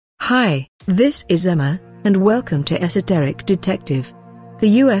Hi, this is Emma, and welcome to Esoteric Detective.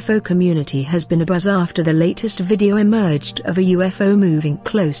 The UFO community has been abuzz after the latest video emerged of a UFO moving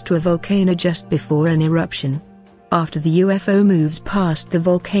close to a volcano just before an eruption. After the UFO moves past the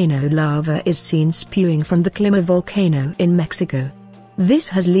volcano, lava is seen spewing from the COLIMA volcano in Mexico. This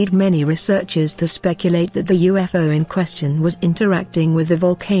has led many researchers to speculate that the UFO in question was interacting with the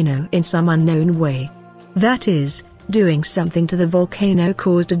volcano in some unknown way. That is, doing something to the volcano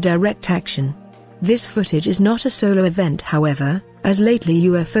caused a direct action. This footage is not a solo event, however, as lately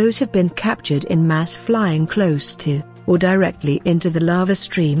UFOs have been captured in mass flying close to, or directly into the lava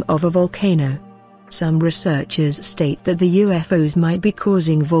stream of a volcano. Some researchers state that the UFOs might be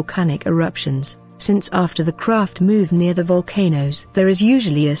causing volcanic eruptions, since after the craft move near the volcanoes there is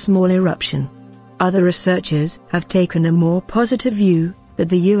usually a small eruption. Other researchers have taken a more positive view, that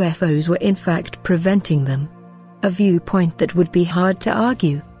the UFOs were in fact preventing them. A viewpoint that would be hard to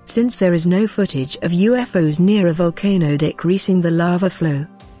argue, since there is no footage of UFOs near a volcano decreasing the lava flow.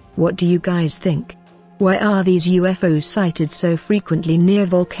 What do you guys think? Why are these UFOs sighted so frequently near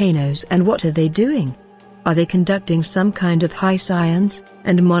volcanoes, and what are they doing? Are they conducting some kind of high science,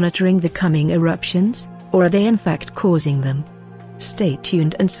 and monitoring the coming eruptions, or are they in fact causing them? Stay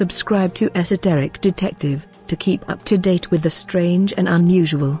tuned and subscribe to Esoteric Detective, to keep up to date with the strange and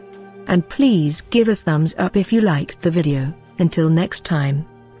unusual. And please give a thumbs up if you liked the video. Until next time,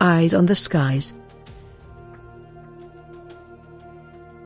 eyes on the skies.